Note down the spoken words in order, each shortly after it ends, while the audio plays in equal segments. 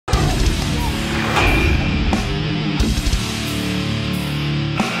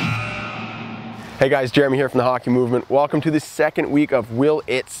Hey guys, Jeremy here from the Hockey Movement. Welcome to the second week of Will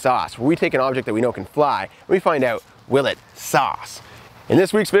It Sauce, where we take an object that we know can fly and we find out, will it sauce? In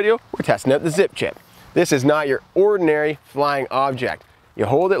this week's video, we're testing out the Zip Chip. This is not your ordinary flying object. You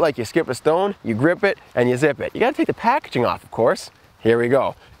hold it like you skip a stone, you grip it, and you zip it. You gotta take the packaging off, of course. Here we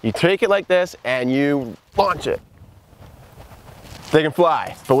go. You take it like this and you launch it. They can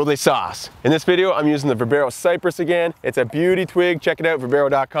fly, but will they sauce? In this video, I'm using the Vibero Cypress again. It's a beauty twig. Check it out,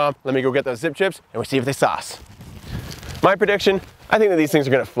 Vibero.com. Let me go get those Zip Chips and we'll see if they sauce. My prediction, I think that these things are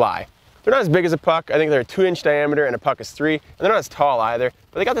gonna fly. They're not as big as a puck. I think they're a 2-inch diameter and a puck is 3. And they're not as tall either,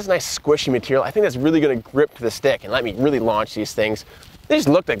 but they got this nice squishy material. I think that's really gonna grip to the stick and let me really launch these things. They just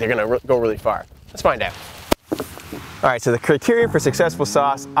look like they're gonna go really far. Let's find out. All right, so the criteria for successful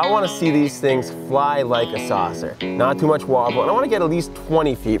sauce, I want to see these things fly like a saucer. Not too much wobble, and I want to get at least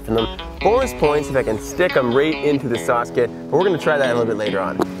 20 feet from them. Bonus points if I can stick them right into the sauce kit, but we're going to try that a little bit later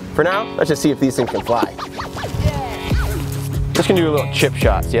on. For now, let's just see if these things can fly. Just going to do a little chip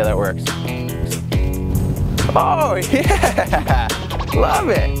shot, see how that works. Oh, yeah! Love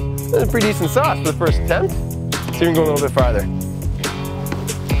it! That's a pretty decent sauce for the first attempt. Let's see if we can go a little bit farther.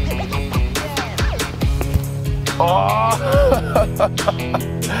 Oh,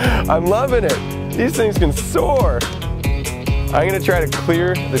 I'm loving it. These things can soar. I'm gonna try to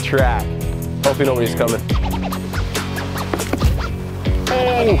clear the track. Hopefully nobody's coming.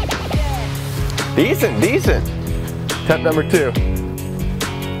 Oh, decent, decent. Attempt number 2.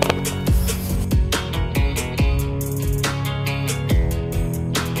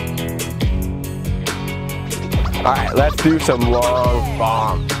 All right, let's do some long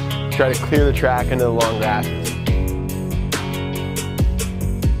bombs. Try to clear the track into the long grasses.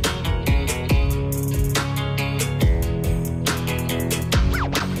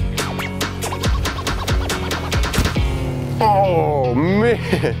 Oh man,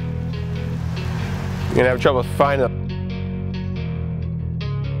 you're gonna have trouble finding them.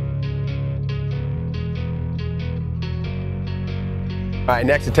 All right,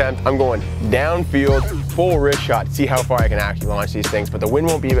 next attempt, I'm going downfield, full wrist shot to see how far I can actually launch these things, but the wind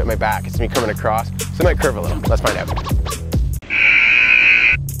won't be at my back, it's me coming across, so it might curve a little. Let's find out.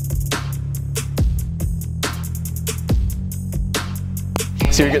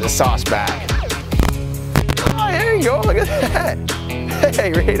 See if we get the sauce back. Oh, there you go, look at that.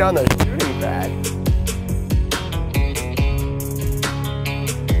 Hey, right on the shooting pad.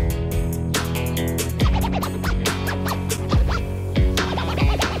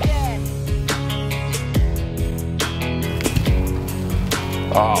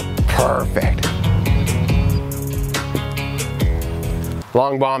 Oh, perfect.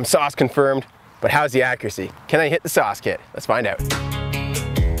 Long bomb, sauce confirmed, but how's the accuracy? Can I hit the sauce kit? Let's find out.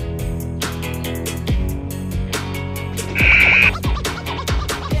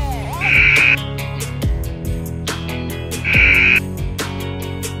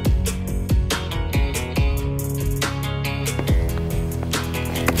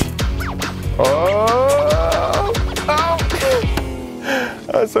 Oh! Oh!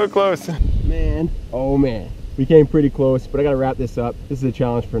 That was so close. Man, oh man. We came pretty close, but I gotta wrap this up. This is a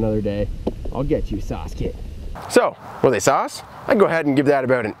challenge for another day. I'll get you, sauce kit. So, will they sauce? I'd go ahead and give that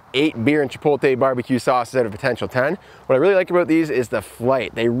about an 8 beer and chipotle barbecue sauces out of potential 10. What I really like about these is the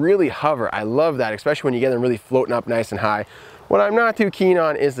flight. They really hover. I love that, especially when you get them really floating up nice and high. What I'm not too keen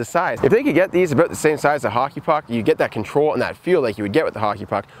on is the size. If they could get these about the same size as a hockey puck, you get that control and that feel like you would get with the hockey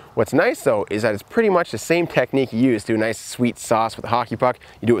puck. What's nice though is that it's pretty much the same technique you use to do a nice sweet sauce with a hockey puck,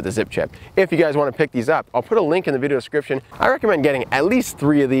 you do it with the Zip Chip. If you guys want to pick these up, I'll put a link in the video description. I recommend getting at least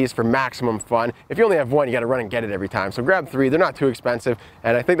 3 of these for maximum fun. If you only have one, you got to run and get it every time. So grab 3, they're not too expensive,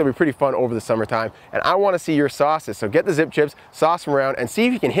 and I think they'll be pretty fun over the summertime. And I want to see your sauces, so get the Zip Chips, sauce them around, and see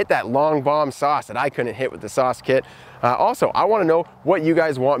if you can hit that long bomb sauce that I couldn't hit with the sauce kit. Also, I want to know what you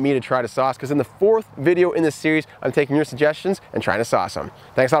guys want me to try to sauce, because in the 4th video in this series, I'm taking your suggestions and trying to sauce them.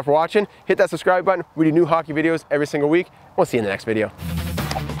 Thanks a lot for watching. Hit that subscribe button. We do new hockey videos every single week. We'll see you in the next video.